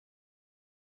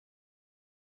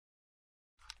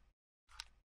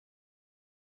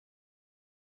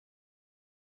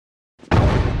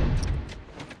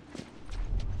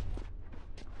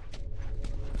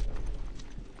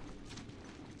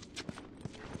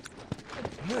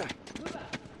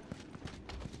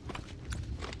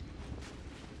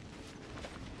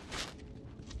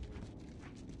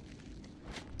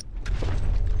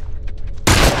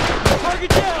Target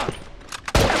down!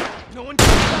 No one can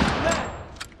stop that!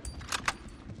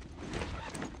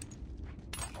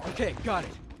 Okay, got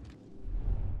it.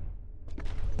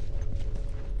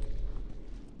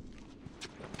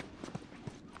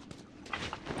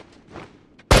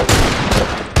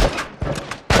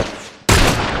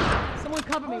 Someone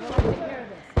cover me while I take care of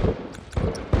this.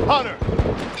 Hunter!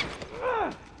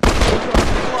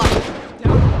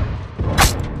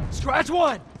 Down. Scratch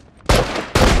one!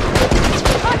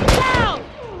 Target down!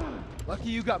 Lucky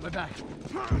you got my back.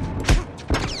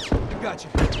 I got you.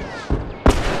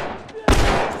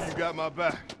 You got my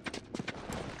back.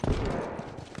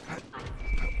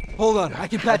 Hold on, I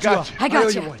can patch you up. I got owe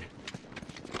you. One.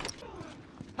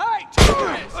 Hey,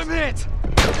 tourists! I'm hit!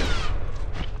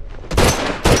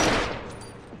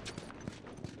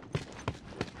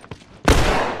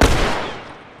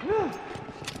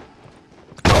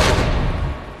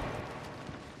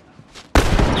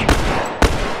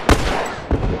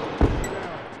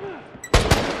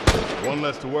 One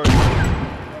less to work.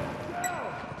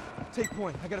 Take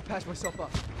point. I gotta patch myself up.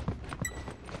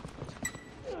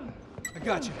 I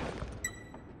got you.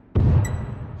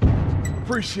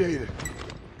 Appreciate it.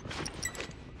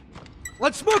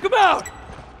 Let's smoke him out!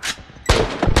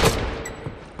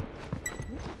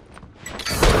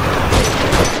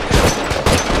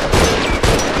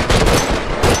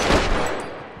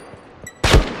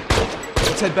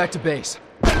 Let's head back to base.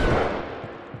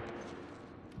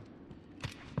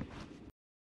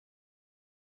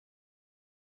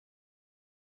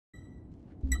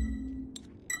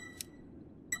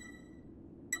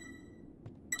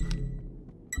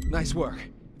 Nice work.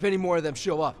 If any more of them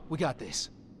show up, we got this.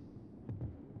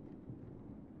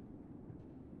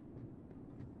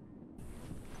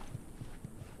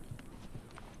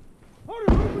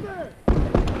 Hunter, over there!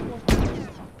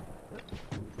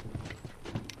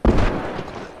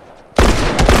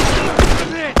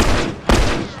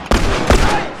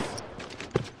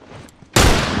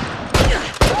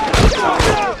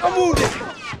 I'm wounded!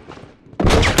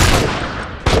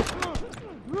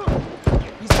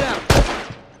 He's down.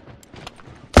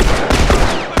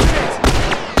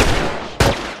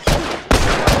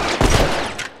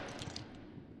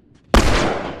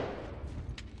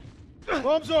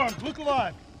 Bombs armed, look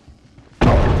alive!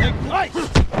 Take light!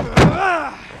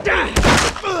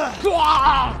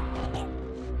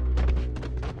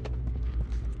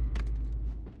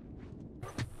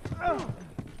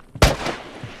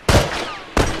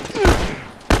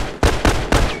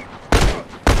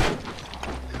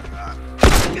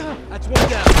 That's one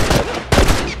down.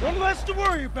 One less to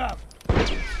worry about!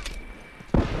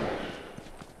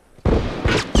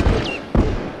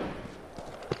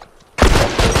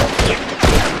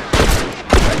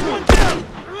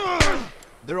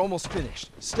 They're almost finished.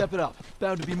 Step it up.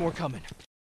 Bound to be more coming.